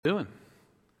Doing?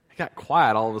 It got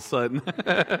quiet all of a sudden.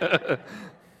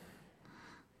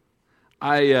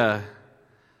 I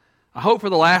hope for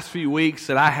the last few weeks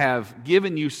that I have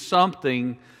given you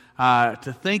something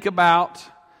to think about.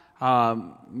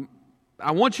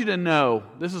 I want you to know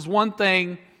this is one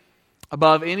thing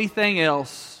above anything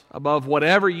else, above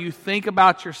whatever you think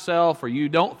about yourself or you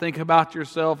don't think about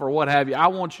yourself or what have you. I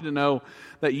want you to know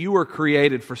that you were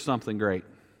created for something great.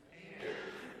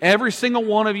 Every single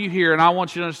one of you here, and I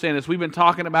want you to understand this. We've been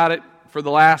talking about it for the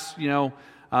last,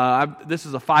 this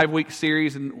is a 5-week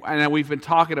series, and we've been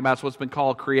talking about what's been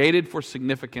called Created for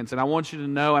Significance. And I want you to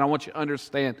know, and I want you to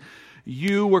understand,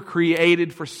 you were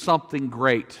created for something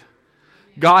great.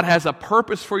 God has a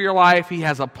purpose for your life. He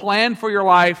has a plan for your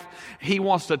life. He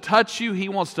wants to touch you. He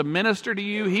wants to minister to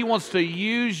you. He wants to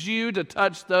use you to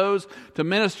touch those, to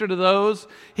minister to those.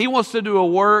 He wants to do a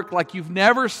work like you've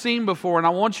never seen before. And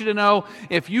I want you to know,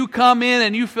 if you come in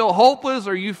and you feel hopeless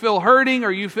or you feel hurting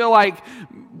or you feel like,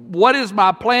 what is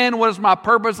my plan? What is my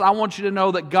purpose? I want you to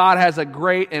know that God has a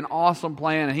great and awesome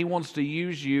plan, and He wants to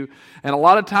use you. And a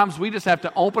lot of times we just have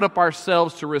to open up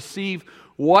ourselves to receive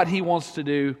what He wants to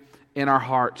do in our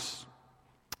hearts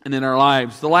and in our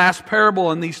lives. The last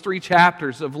parable in these 3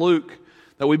 chapters of Luke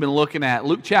that we've been looking at,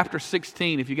 Luke chapter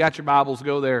 16, if you got your Bibles,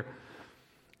 go there.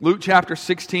 Luke chapter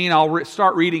 16, I'll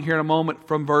start reading here in a moment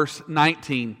from verse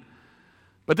 19.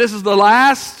 But this is the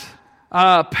last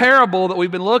parable that we've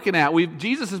been looking at.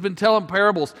 Jesus has been telling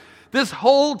parables. This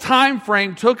whole time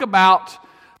frame took about,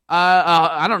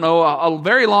 a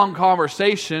very long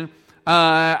conversation.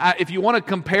 If you want to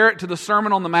compare it to the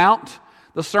Sermon on the Mount,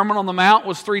 the Sermon on the Mount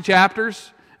was 3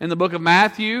 chapters in the book of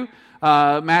Matthew,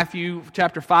 Matthew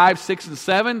chapter 5, 6, and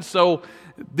 7. So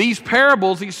these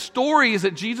parables, these stories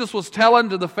that Jesus was telling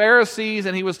to the Pharisees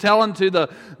and He was telling to the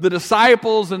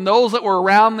disciples and those that were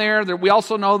around there. We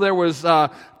also know there was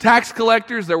tax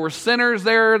collectors, there were sinners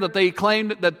there that they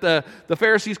claimed that the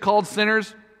Pharisees called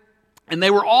sinners. And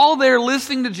they were all there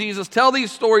listening to Jesus tell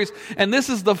these stories. And this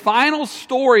is the final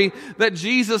story that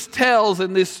Jesus tells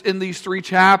in these 3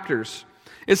 chapters.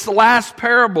 It's the last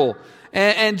parable.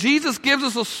 And Jesus gives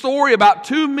us a story about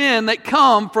 2 men that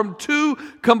come from 2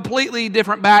 completely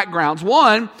different backgrounds.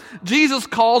 One, Jesus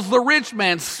calls the rich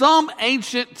man. Some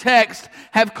ancient texts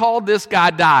have called this guy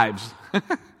Dives.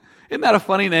 Isn't that a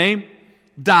funny name?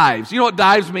 Dives. You know what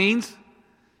Dives means?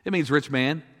 It means rich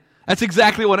man. That's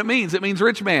exactly what it means. It means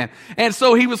rich man. And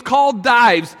so he was called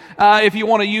Dives, if you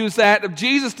want to use that.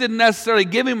 Jesus didn't necessarily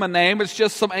give him a name. It's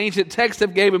just some ancient texts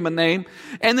that gave him a name.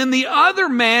 And then the other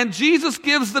man, Jesus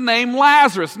gives the name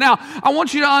Lazarus. Now, I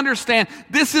want you to understand,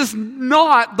 this is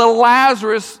not the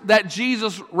Lazarus that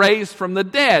Jesus raised from the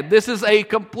dead. This is a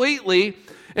completely,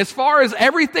 as far as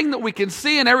everything that we can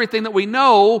see and everything that we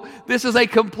know, this is a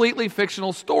completely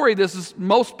fictional story. This is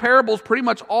most parables, pretty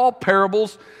much all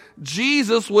parables,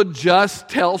 Jesus would just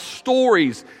tell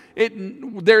stories.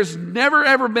 There's never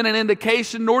ever been an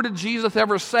indication, nor did Jesus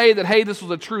ever say that, hey, this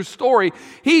was a true story.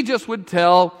 He just would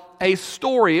tell a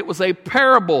story. It was a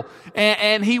parable.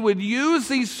 And He would use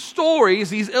these stories,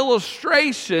 these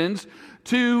illustrations,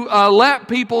 to let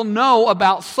people know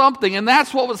about something. And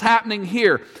that's what was happening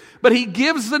here. But He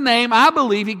gives the name, I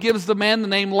believe He gives the man the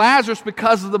name Lazarus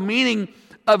because of the meaning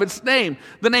of its name.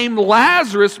 The name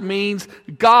Lazarus means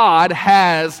God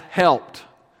has helped.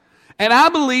 And I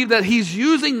believe that He's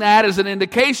using that as an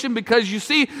indication because you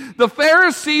see, the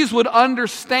Pharisees would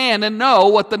understand and know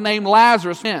what the name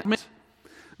Lazarus meant.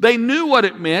 They knew what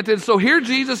it meant, and so here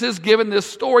Jesus is given this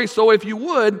story. So if you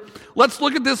would, let's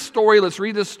look at this story. Let's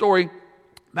read this story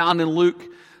found in Luke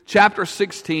chapter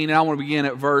 16, and I want to begin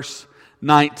at verse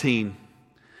 19.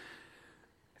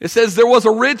 It says, there was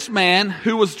a rich man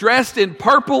who was dressed in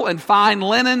purple and fine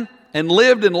linen and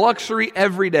lived in luxury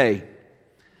every day.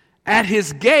 At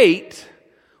his gate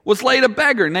was laid a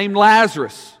beggar named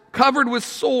Lazarus, covered with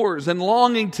sores and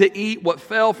longing to eat what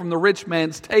fell from the rich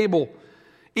man's table.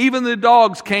 Even the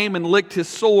dogs came and licked his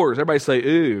sores. Everybody say,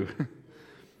 ooh.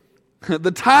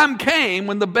 The time came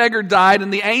when the beggar died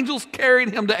and the angels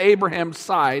carried him to Abraham's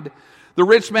side. The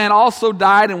rich man also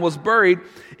died and was buried.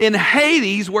 In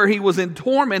Hades, where he was in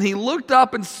torment, he looked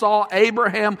up and saw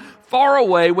Abraham far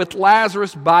away with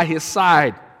Lazarus by his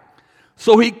side.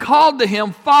 So he called to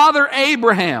him, Father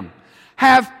Abraham,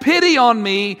 have pity on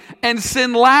me and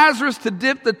send Lazarus to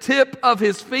dip the tip of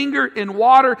his finger in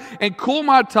water and cool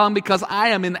my tongue because I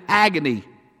am in agony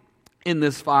in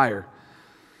this fire.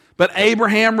 But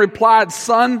Abraham replied,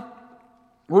 Son,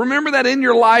 remember that in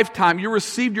your lifetime you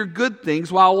received your good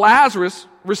things while Lazarus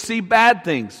received bad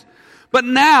things. But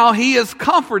now he is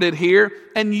comforted here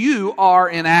and you are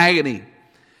in agony.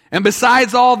 And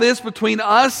besides all this, between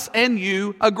us and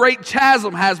you, a great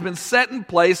chasm has been set in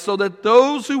place so that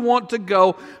those who want to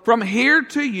go from here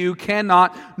to you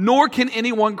cannot, nor can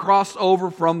anyone cross over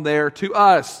from there to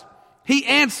us." He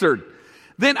answered,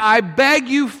 "Then I beg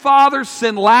you, Father,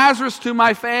 send Lazarus to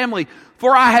my family,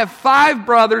 for I have 5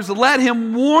 brothers. Let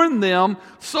him warn them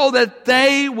so that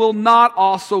they will not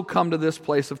also come to this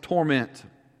place of torment."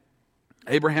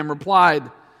 Abraham replied,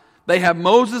 "They have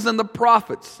Moses and the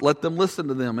prophets. Let them listen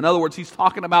to them." In other words, he's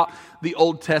talking about the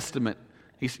Old Testament.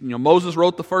 Moses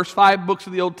wrote the first 5 books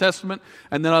of the Old Testament,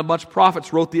 and then a bunch of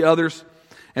prophets wrote the others.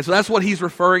 And so that's what he's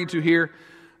referring to here.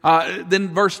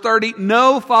 Then verse 30,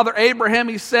 "No, Father Abraham,"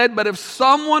 he said, "but if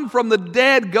someone from the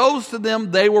dead goes to them,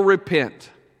 they will repent."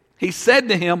 He said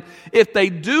to him, "If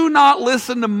they do not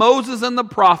listen to Moses and the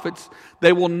prophets,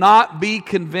 they will not be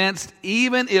convinced,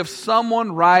 even if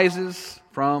someone rises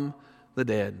from the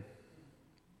dead."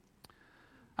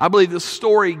 I believe this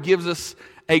story gives us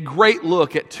a great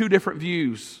look at 2 different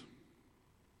views.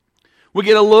 We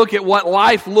get a look at what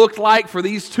life looked like for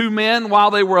these 2 men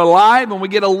while they were alive, and we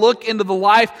get a look into the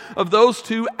life of those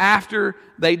 2 after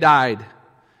they died.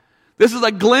 This is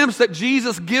a glimpse that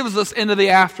Jesus gives us into the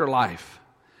afterlife.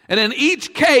 And in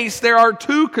each case, there are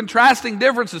 2 contrasting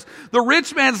differences. The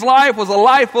rich man's life was a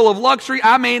life full of luxury.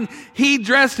 I mean, he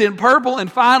dressed in purple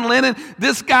and fine linen.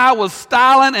 This guy was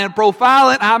styling and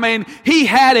profiling. I mean, he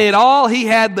had it all. He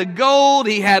had the gold.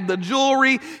 He had the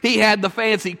jewelry. He had the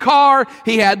fancy car.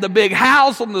 He had the big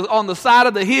house on the side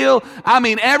of the hill. I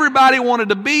mean, everybody wanted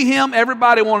to be him.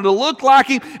 Everybody wanted to look like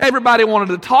him. Everybody wanted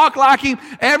to talk like him.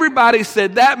 Everybody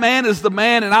said, "That man is the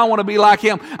man and I want to be like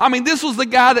him." I mean, this was the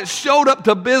guy that showed up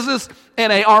to business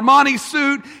in a Armani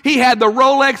suit. He had the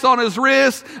Rolex on his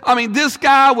wrist. I mean, this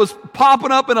guy was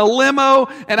popping up in a limo,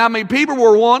 and I mean, people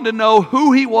were wanting to know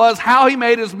who he was, how he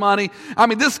made his money. I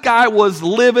mean, this guy was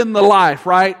living the life,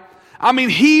 right? I mean,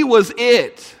 he was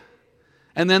it.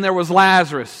 And then there was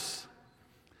Lazarus.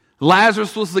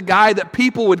 Lazarus was the guy that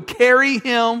people would carry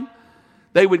him.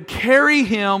 They would carry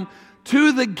him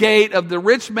to the gate of the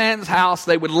rich man's house.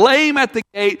 They would lay him at the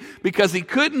gate because he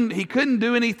couldn't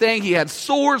do anything. He had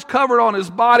sores covered on his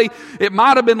body. It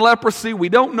might have been leprosy. We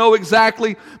don't know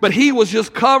exactly. But he was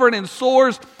just covered in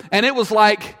sores. And it was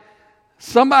like,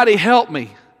 somebody help me.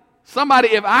 Somebody,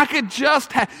 if I could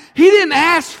just have... He didn't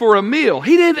ask for a meal.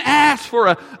 He didn't ask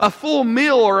for a full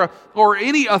meal or a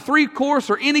 3-course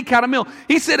or any kind of meal.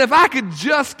 He said, if I could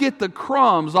just get the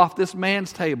crumbs off this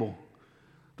man's table.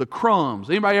 The crumbs.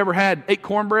 Anybody ever ate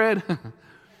cornbread?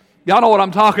 Y'all know what I'm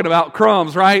talking about,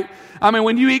 crumbs, right? I mean,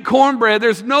 when you eat cornbread,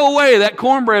 there's no way that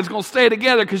cornbread's going to stay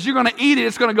together because you're going to eat it,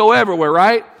 it's going to go everywhere,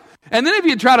 right? And then if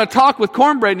you try to talk with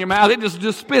cornbread in your mouth, it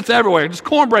just spits everywhere. Just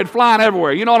cornbread flying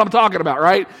everywhere. You know what I'm talking about,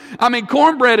 right? I mean,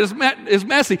 cornbread is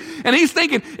messy. And he's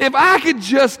thinking, if I could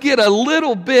just get a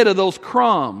little bit of those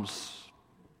crumbs,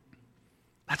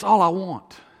 that's all I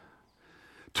want.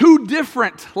 2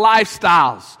 different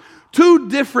lifestyles. 2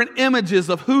 different images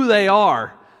of who they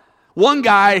are. One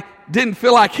guy didn't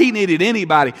feel like he needed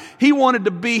anybody. He wanted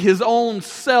to be his own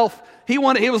self.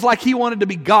 It was like he wanted to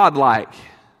be godlike.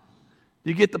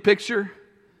 You get the picture?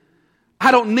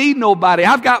 I don't need nobody.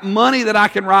 I've got money that I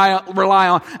can rely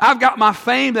on. I've got my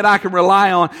fame that I can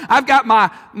rely on. I've got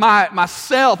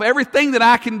myself, everything that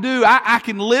I can do. I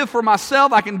can live for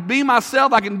myself. I can be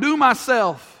myself. I can do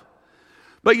myself.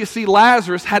 But you see,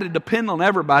 Lazarus had to depend on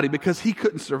everybody because he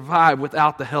couldn't survive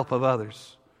without the help of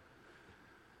others.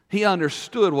 He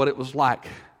understood what it was like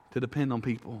to depend on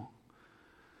people.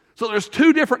 So there's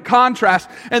 2 different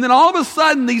contrasts. And then all of a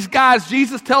sudden, these guys,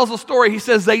 Jesus tells a story. He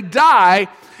says they die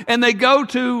and they go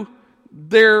to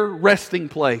their resting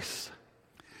place.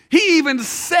 He even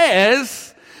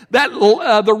says that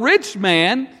the rich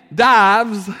man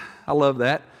dies. I love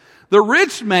that. The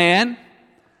rich man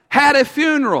had a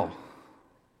funeral.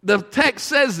 The text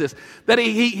says this, that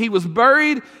he was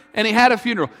buried and he had a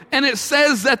funeral. And it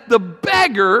says that the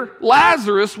beggar,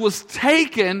 Lazarus, was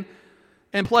taken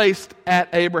and placed at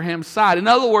Abraham's side. In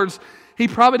other words, he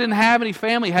probably didn't have any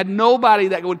family, had nobody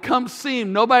that would come see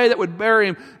him, nobody that would bury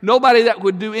him, nobody that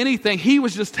would do anything. He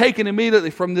was just taken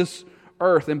immediately from this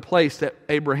earth and placed at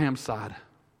Abraham's side.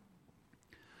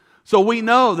 So we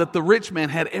know that the rich man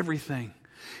had everything.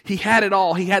 He had it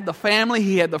all. He had the family.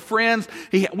 He had the friends.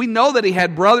 We know that he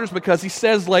had brothers because he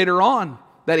says later on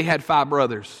that he had 5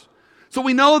 brothers. So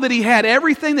we know that he had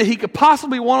everything that he could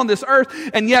possibly want on this earth,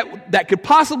 and yet that could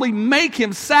possibly make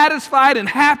him satisfied and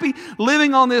happy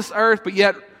living on this earth. But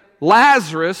yet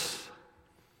Lazarus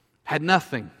had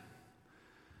nothing.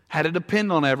 Had to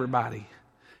depend on everybody.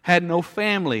 Had no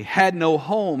family. Had no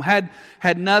home. Had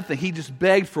nothing. He just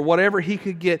begged for whatever he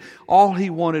could get. All he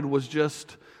wanted was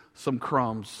just some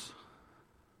crumbs.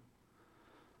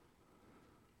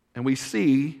 And we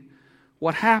see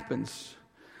what happens.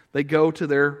 They go to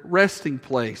their resting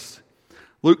place.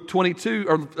 Luke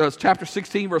 22, or chapter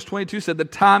 16, verse 22 said, the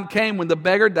time came when the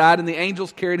beggar died and the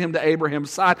angels carried him to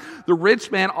Abraham's side. The rich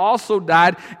man also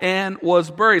died and was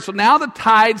buried. So now the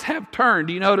tides have turned.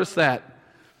 Do you notice that?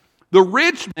 The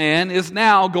rich man is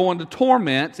now going to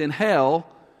torment in hell,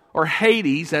 or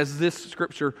Hades, as this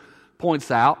scripture points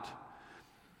out.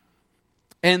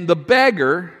 And the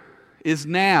beggar is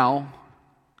now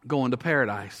going to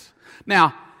paradise.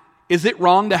 Now, is it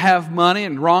wrong to have money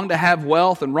and wrong to have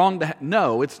wealth and wrong to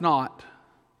No, it's not.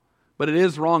 But it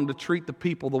is wrong to treat the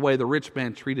people the way the rich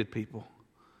man treated people.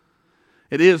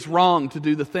 It is wrong to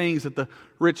do the things that the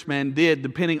rich man did,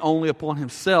 depending only upon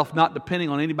himself, not depending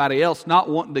on anybody else, not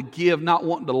wanting to give, not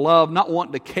wanting to love, not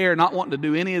wanting to care, not wanting to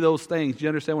do any of those things. Do you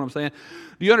understand what I'm saying?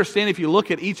 Do you understand if you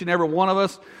look at each and every one of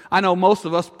us? I know most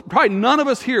of us, probably none of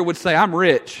us here would say, I'm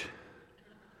rich.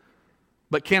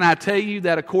 But can I tell you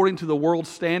that according to the world's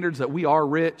standards that we are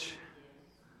rich?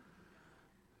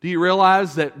 Do you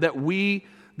realize that we,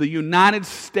 the United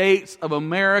States of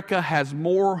America, has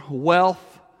more wealth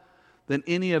than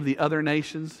any of the other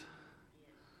nations?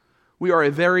 We are a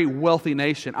very wealthy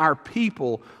nation. Our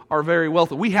people are very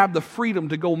wealthy. We have the freedom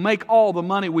to go make all the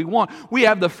money we want. We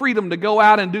have the freedom to go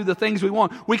out and do the things we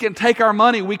want. We can take our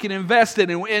money, we can invest it,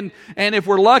 and if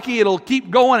we're lucky, it'll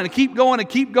keep going and keep going and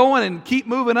keep going and keep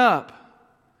moving up.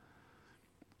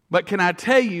 But can I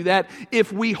tell you that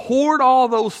if we hoard all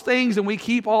those things and we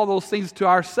keep all those things to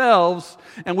ourselves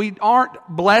and we aren't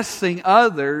blessing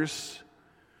others,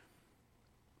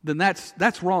 then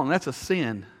that's wrong. That's a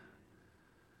sin.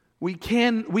 We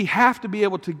have to be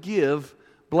able to give.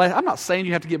 I'm not saying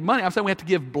you have to give money. I'm saying we have to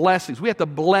give blessings. We have to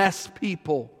bless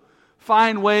people.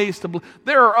 Find ways to.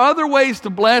 There are other ways to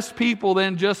bless people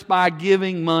than just by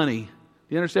giving money.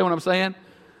 You understand what I'm saying?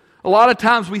 A lot of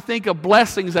times we think of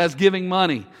blessings as giving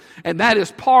money, and that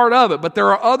is part of it, but there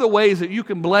are other ways that you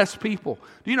can bless people.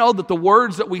 Do you know that the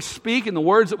words that we speak and the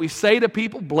words that we say to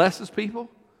people blesses people?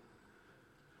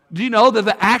 Do you know that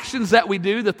the actions that we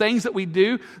do, the things that we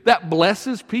do, that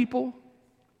blesses people?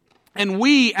 And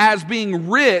we, as being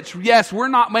rich, yes,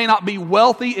 may not be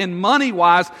wealthy in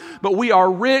money-wise, but we are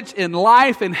rich in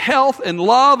life and health and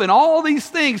love and all these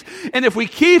things. And if we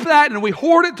keep that and we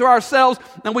hoard it to ourselves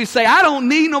and we say, I don't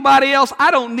need nobody else,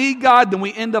 I don't need God, then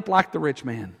we end up like the rich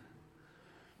man.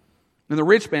 And the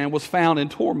rich man was found in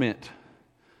torment.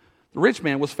 The rich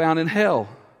man was found in hell.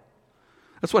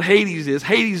 That's what Hades is.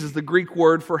 Hades is the Greek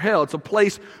word for hell. It's a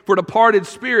place for departed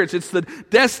spirits. It's the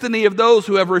destiny of those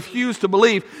who have refused to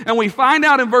believe. And we find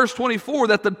out in verse 24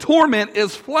 that the torment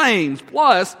is flames.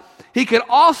 Plus, he could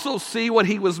also see what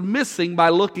he was missing by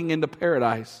looking into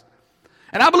paradise.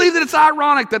 And I believe that it's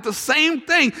ironic that the same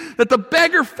thing that the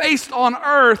beggar faced on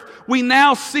earth, we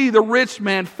now see the rich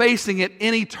man facing it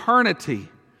in eternity.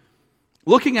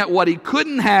 Looking at what he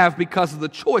couldn't have because of the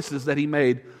choices that he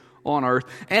made on earth.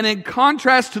 And in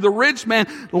contrast to the rich man,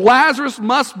 Lazarus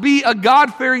must be a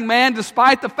God-fearing man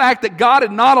despite the fact that God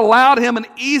had not allowed him an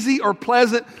easy or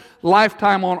pleasant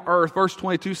lifetime on earth. Verse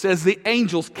 22 says, the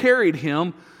angels carried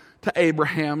him to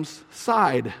Abraham's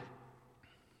side.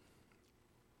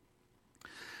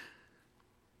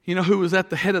 You know who was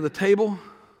at the head of the table?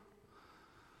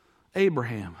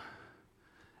 Abraham.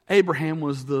 Abraham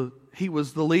was the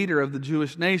leader of the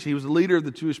Jewish nation. He was the leader of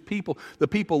the Jewish people. The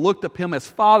people looked up him as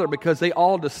father because they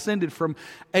all descended from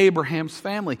Abraham's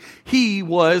family. He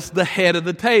was the head of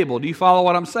the table. Do you follow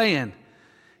what I'm saying?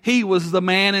 He was the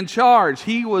man in charge.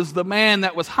 He was the man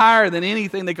that was higher than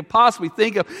anything they could possibly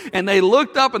think of. And they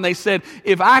looked up and they said,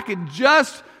 if I could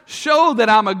just show that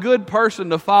I'm a good person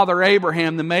to Father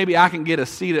Abraham, then maybe I can get a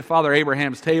seat at Father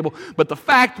Abraham's table. But the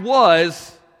fact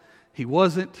was, he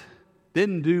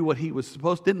didn't do what he was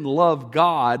supposed to, didn't love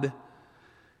God,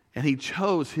 and he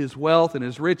chose his wealth and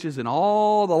his riches and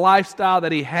all the lifestyle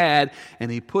that he had, and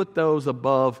he put those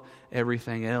above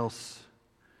everything else.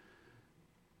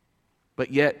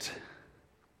 But yet,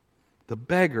 the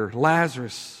beggar,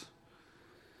 Lazarus,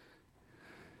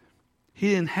 he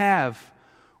didn't have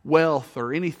wealth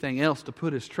or anything else to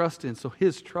put his trust in, so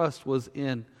his trust was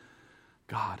in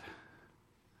God.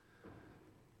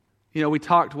 You know,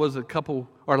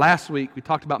 last week we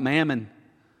talked about mammon.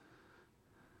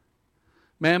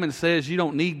 Mammon says you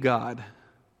don't need God.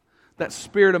 That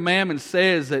spirit of mammon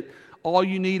says that all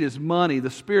you need is money. The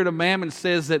spirit of mammon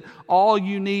says that all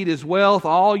you need is wealth.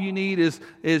 All you need is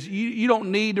you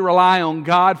don't need to rely on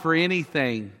God for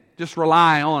anything. Just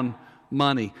rely on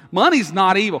money. Money's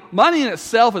not evil. Money in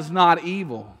itself is not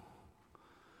evil.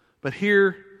 But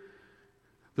here,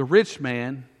 the rich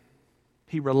man,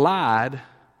 He relied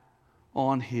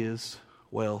on his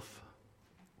wealth.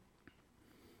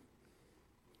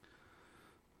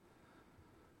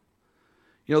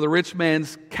 You know, the rich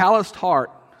man's calloused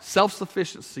heart,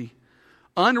 self-sufficiency,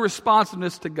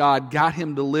 unresponsiveness to God got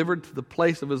him delivered to the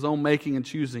place of his own making and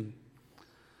choosing.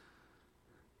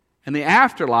 In the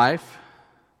afterlife,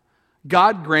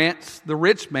 God grants the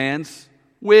rich man's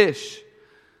wish,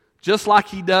 just like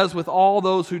he does with all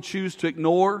those who choose to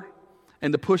ignore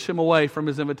and to push him away from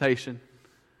his invitation.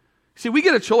 See, we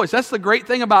get a choice. That's the great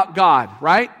thing about God,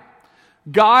 right?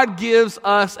 God gives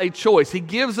us a choice. He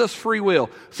gives us free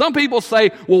will. Some people say,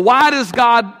 well, why does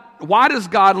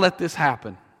God let this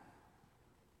happen?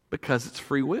 Because it's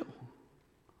free will.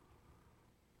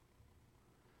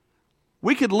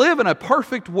 We could live in a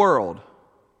perfect world,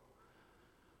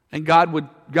 and God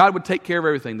would take care of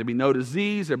everything. There'd be no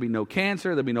disease, there'd be no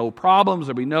cancer, there'd be no problems,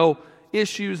 there'd be no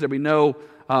issues, there'd be no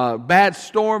bad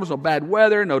storms, no bad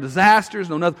weather, no disasters,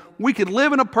 no nothing. We could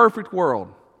live in a perfect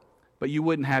world, but you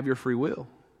wouldn't have your free will.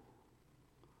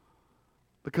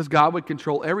 Because God would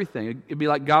control everything. It'd be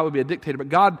like God would be a dictator. But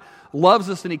God loves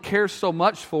us and He cares so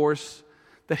much for us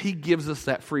that He gives us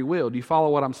that free will. Do you follow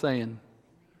what I'm saying?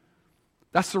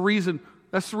 That's the reason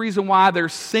why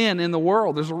there's sin in the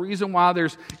world. There's a reason why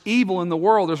there's evil in the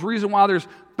world. There's a reason why there's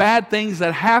bad things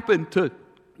that happen to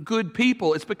good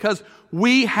people. It's because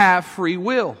we have free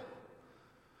will. It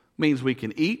means we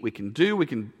can eat, we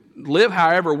can live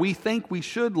however we think we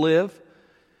should live.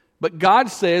 But God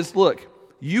says, look,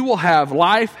 you will have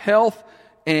life, health,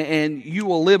 and you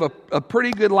will live a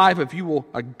pretty good life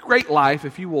a great life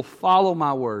if you will follow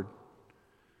my word.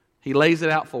 He lays it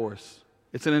out for us.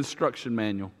 It's an instruction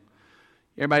manual.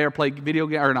 Everybody ever play video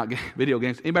games? Or not video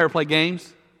games. Anybody ever play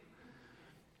games?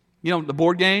 You know, the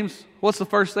board games? What's the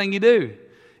first thing you do?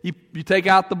 You take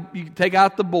out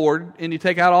the board and you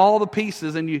take out all the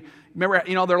pieces and you remember,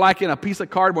 you know, they're like in a piece of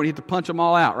cardboard. You have to punch them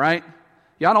all out, right?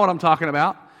 Y'all know what I'm talking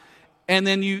about. And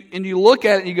then you look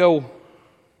at it and you go,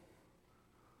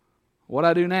 what do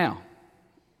I do now?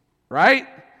 Right?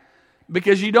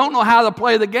 Because you don't know how to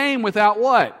play the game without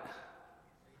what?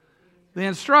 The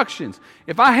instructions.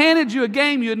 If I handed you a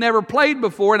game you had never played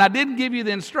before and I didn't give you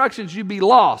the instructions, you'd be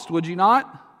lost, would you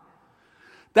not?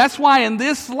 That's why in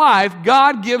this life,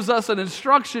 God gives us an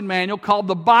instruction manual called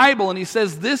the Bible, and He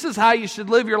says this is how you should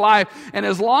live your life. And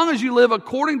as long as you live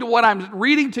according to what I'm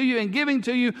reading to you and giving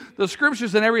to you, the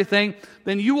Scriptures and everything,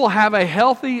 then you will have a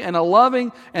healthy and a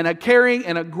loving and a caring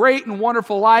and a great and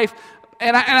wonderful life.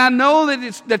 And I know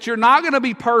that you're not going to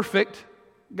be perfect.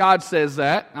 God says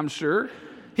that, I'm sure.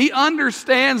 He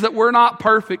understands that we're not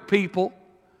perfect people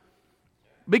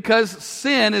because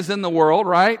sin is in the world,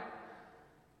 right?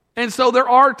 And so there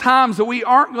are times that we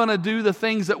aren't going to do the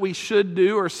things that we should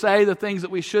do or say the things that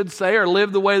we should say or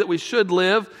live the way that we should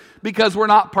live because we're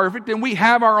not perfect, and we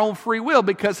have our own free will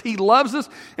because He loves us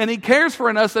and He cares for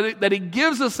us that He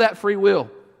gives us that free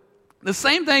will. The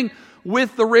same thing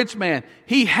with the rich man.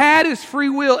 He had his free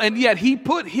will, and yet he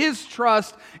put his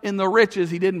trust in the riches.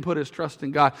 He didn't put his trust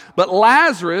in God. But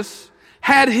Lazarus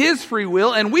had his free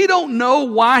will, and we don't know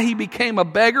why he became a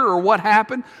beggar or what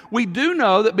happened. We do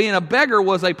know that being a beggar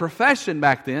was a profession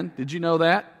back then. Did you know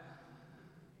that?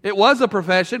 It was a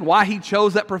profession. Why he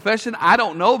chose that profession, I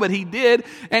don't know, but he did.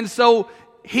 And so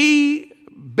he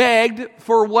begged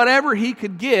for whatever he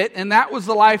could get, and that was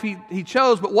the life he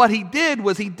chose. But what he did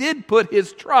was he did put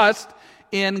his trust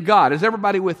in God. Is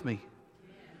everybody with me?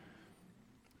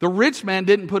 The rich man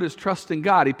didn't put his trust in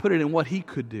God. He put it in what he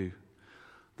could do.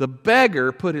 The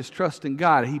beggar put his trust in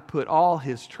God. He put all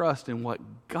his trust in what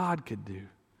God could do.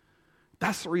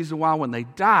 That's the reason why when they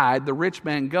died, the rich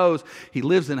man goes, he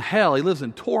lives in hell, he lives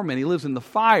in torment, he lives in the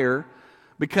fire,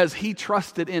 because he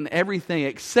trusted in everything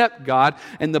except God.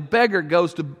 And the beggar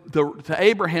goes to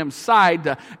Abraham's side,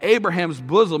 to Abraham's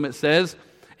bosom, it says.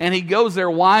 And he goes there.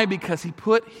 Why? Because he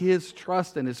put his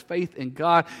trust and his faith in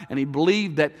God. And he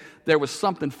believed that there was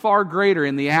something far greater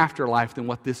in the afterlife than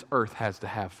what this earth has to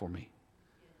have for me.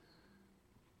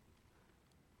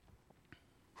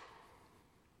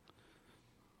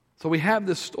 So we have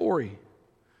this story.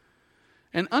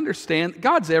 And understand,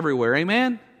 God's everywhere.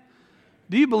 Amen?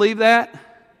 Do you believe that?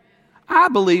 I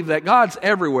believe that God's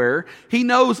everywhere. He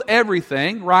knows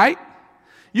everything, right?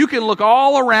 You can look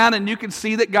all around and you can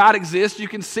see that God exists. You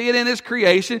can see it in His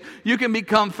creation. You can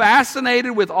become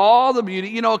fascinated with all the beauty.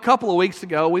 You know, a couple of weeks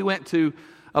ago, we went to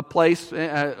a place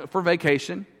for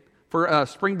vacation, for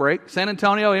spring break. San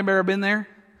Antonio, anybody ever been there?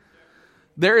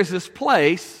 There is this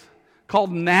place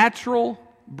called Natural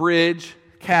Bridge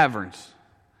Caverns.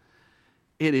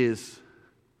 It is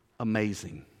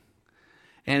amazing.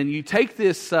 And you take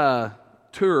this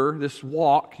tour, this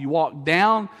walk. You walk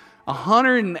down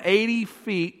 180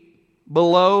 feet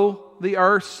below the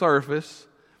earth's surface.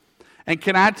 And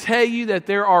can I tell you that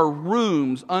there are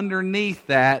rooms underneath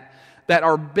that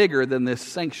are bigger than this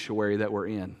sanctuary that we're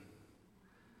in?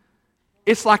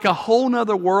 It's like a whole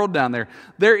nother world down there.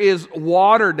 There is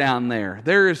water down there.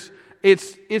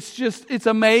 It's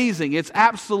amazing. It's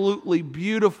absolutely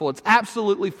beautiful. It's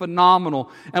absolutely phenomenal.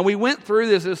 And we went through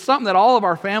this. It's something that all of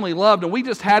our family loved, and we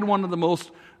just had one of the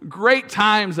most great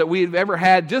times that we've ever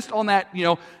had just on that,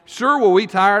 sure, were we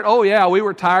tired? Oh yeah, we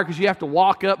were tired because you have to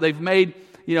walk up. They've made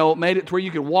it to where you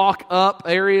can walk up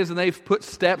areas, and they've put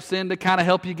steps in to kind of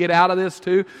help you get out of this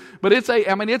too. But it's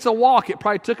a walk. It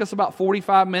probably took us about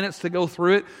 45 minutes to go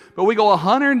through it. But we go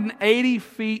 180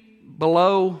 feet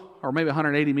below, or maybe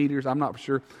 180 meters, I'm not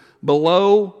sure,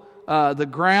 below the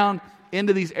ground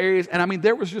into these areas. And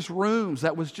there was just rooms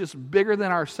that was just bigger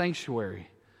than our sanctuary.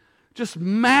 Just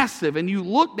massive. And you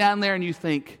look down there and you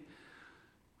think,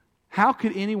 how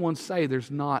could anyone say there's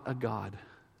not a God?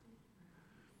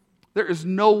 There is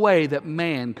no way that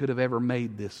man could have ever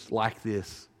made this like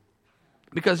this.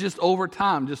 Because just over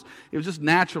time, it was just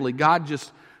naturally, God just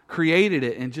created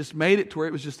it and just made it to where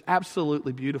it was just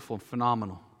absolutely beautiful and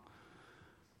phenomenal.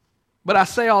 But I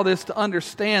say all this to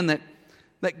understand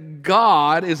that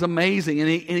God is amazing and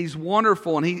He's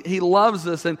wonderful and He loves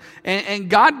us and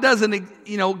God doesn't,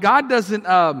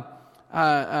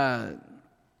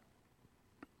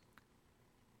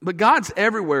 but God's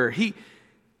everywhere.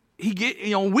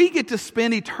 We get to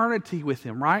spend eternity with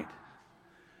Him, right?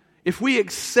 If we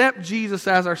accept Jesus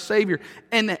as our Savior.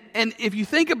 And if you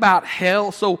think about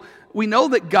hell, so we know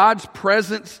that God's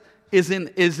presence is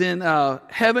in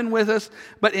heaven with us,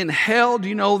 but in hell, do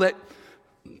you know that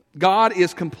God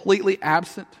is completely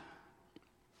absent?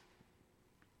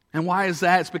 And why is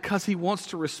that? It's because He wants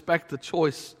to respect the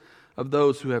choice of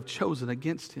those who have chosen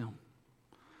against Him.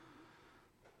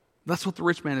 That's what the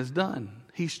rich man has done.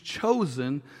 He's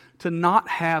chosen to not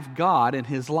have God in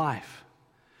his life.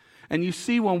 And you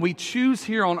see, when we choose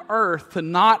here on earth to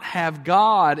not have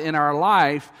God in our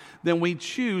life, then we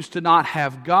choose to not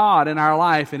have God in our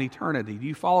life in eternity. Do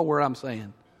you follow what I'm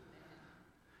saying?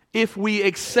 If we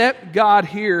accept God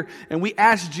here and we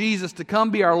ask Jesus to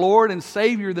come be our Lord and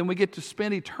Savior, then we get to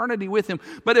spend eternity with Him.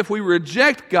 But if we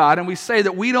reject God and we say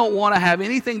that we don't want to have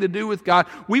anything to do with God,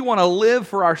 we want to live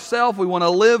for ourselves, we want to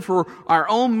live for our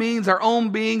own means, our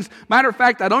own beings. Matter of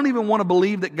fact, I don't even want to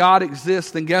believe that God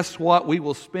exists, then guess what? We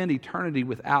will spend eternity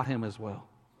without Him as well.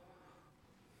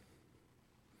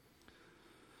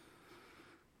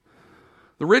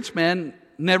 The rich man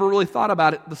never really thought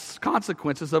about it, the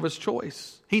consequences of his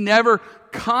choice. He never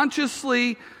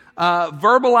consciously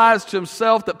verbalized to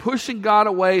himself that pushing God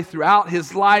away throughout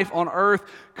his life on earth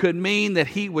could mean that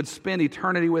he would spend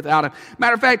eternity without Him.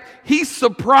 Matter of fact, he's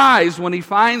surprised when he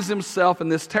finds himself in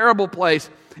this terrible place.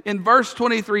 In verse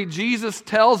 23, Jesus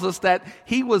tells us that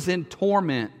he was in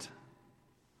torment.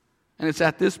 And it's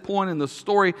at this point in the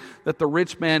story that the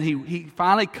rich man, he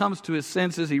finally comes to his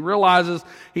senses. He realizes,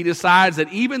 he decides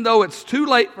that even though it's too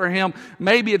late for him,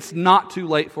 maybe it's not too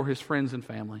late for his friends and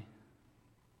family.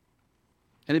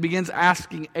 And he begins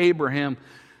asking Abraham,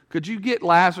 could you get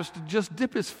Lazarus to just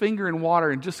dip his finger in water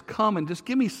and just come and just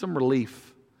give me some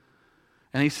relief?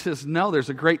 And he says, no, there's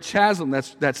a great chasm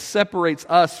that separates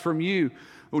us from you.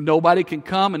 Nobody can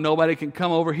come and nobody can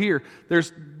come over here.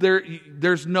 There's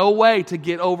no way to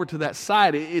get over to that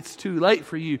side. It's too late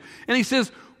for you. And he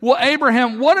says, well,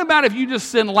 Abraham, what about if you just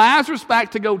send Lazarus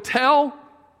back to go tell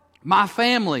my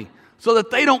family so that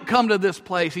they don't come to this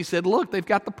place? He said, look, they've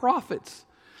got the prophets.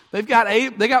 They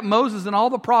got Moses and all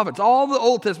the prophets, all the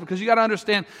Old Testament, because you got to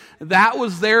understand that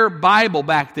was their Bible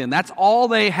back then. That's all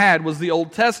they had was the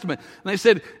Old Testament. And they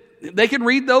said, they can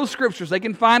read those scriptures. They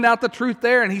can find out the truth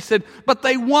there. And he said, but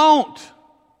they won't.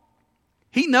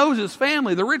 He knows his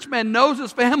family. The rich man knows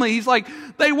his family. He's like,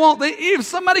 they won't. If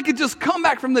somebody could just come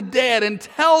back from the dead and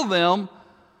tell them,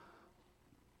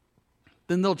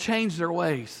 then they'll change their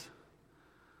ways.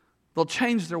 They'll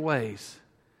change their ways.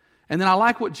 And then I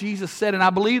like what Jesus said, and I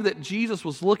believe that Jesus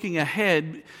was looking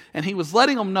ahead, and He was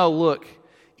letting them know, look,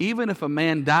 even if a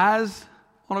man dies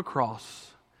on a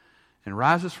cross and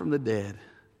rises from the dead,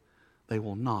 they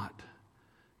will not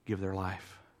give their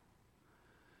life.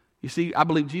 You see, I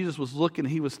believe Jesus was looking,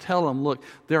 He was telling them, look,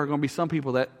 there are going to be some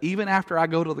people that even after I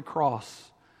go to the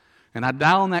cross and I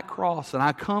die on that cross and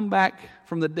I come back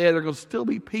from the dead, there are going to still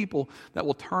be people that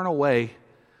will turn away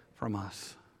from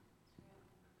us.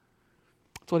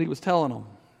 That's what He was telling them.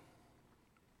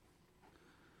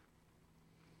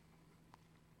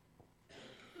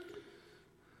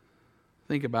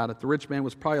 Think about it. The rich man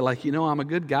was probably like, I'm a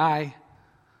good guy.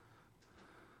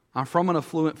 I'm from an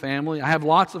affluent family. I have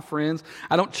lots of friends.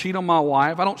 I don't cheat on my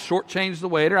wife. I don't shortchange the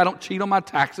waiter. I don't cheat on my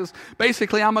taxes.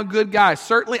 Basically, I'm a good guy.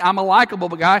 Certainly, I'm a likable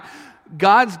guy.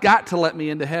 God's got to let me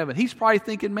into heaven. He's probably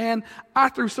thinking, man, I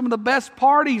threw some of the best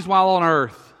parties while on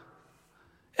earth.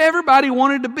 Everybody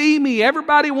wanted to be me.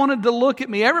 Everybody wanted to look at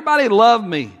me. Everybody loved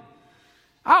me.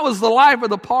 I was the life of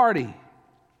the party.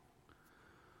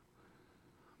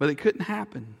 But it couldn't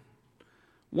happen.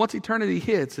 Once eternity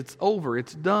hits, it's over.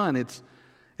 It's done. It's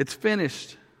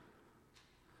finished.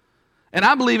 And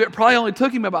I believe it probably only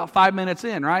took him about 5 minutes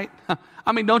in, right?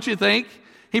 I mean, don't you think?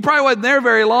 He probably wasn't there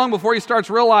very long before he starts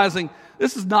realizing,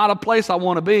 this is not a place I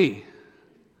want to be.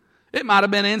 It might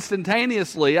have been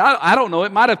instantaneously. I don't know.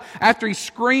 It might have, after he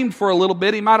screamed for a little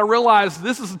bit, he might have realized,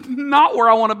 this is not where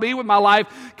I want to be with my life.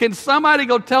 Can somebody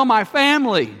go tell my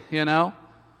family, you know?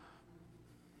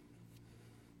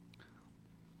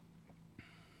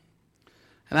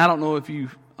 And I don't know if you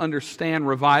understand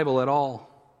revival at all.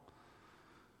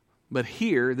 But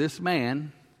here, this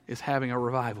man is having a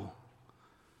revival.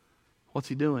 What's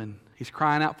he doing? He's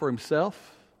crying out for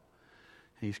himself,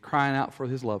 and he's crying out for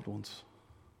his loved ones.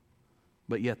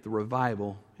 But yet the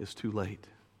revival is too late.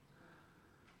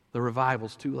 The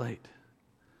revival's too late.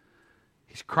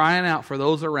 He's crying out for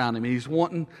those around him. He's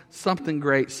wanting something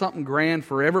great, something grand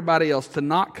for everybody else to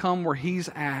not come where he's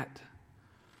at.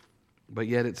 But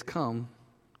yet it's come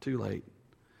too late.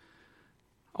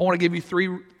 I want to give you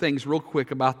 3 things real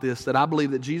quick about this that I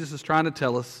believe that Jesus is trying to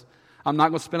tell us. I'm not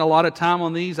going to spend a lot of time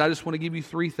on these. I just want to give you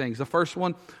 3 things. The first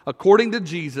one, according to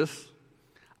Jesus,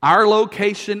 our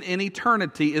location in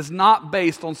eternity is not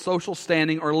based on social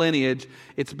standing or lineage.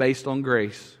 It's based on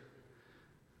grace.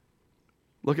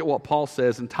 Look at what Paul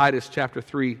says in Titus chapter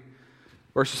 3,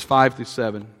 verses 5 through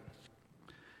 7.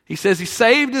 He says, He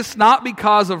saved us not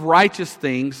because of righteous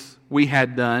things we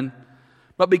had done,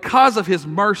 but because of His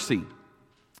mercy.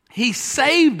 He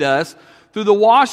saved us through the washing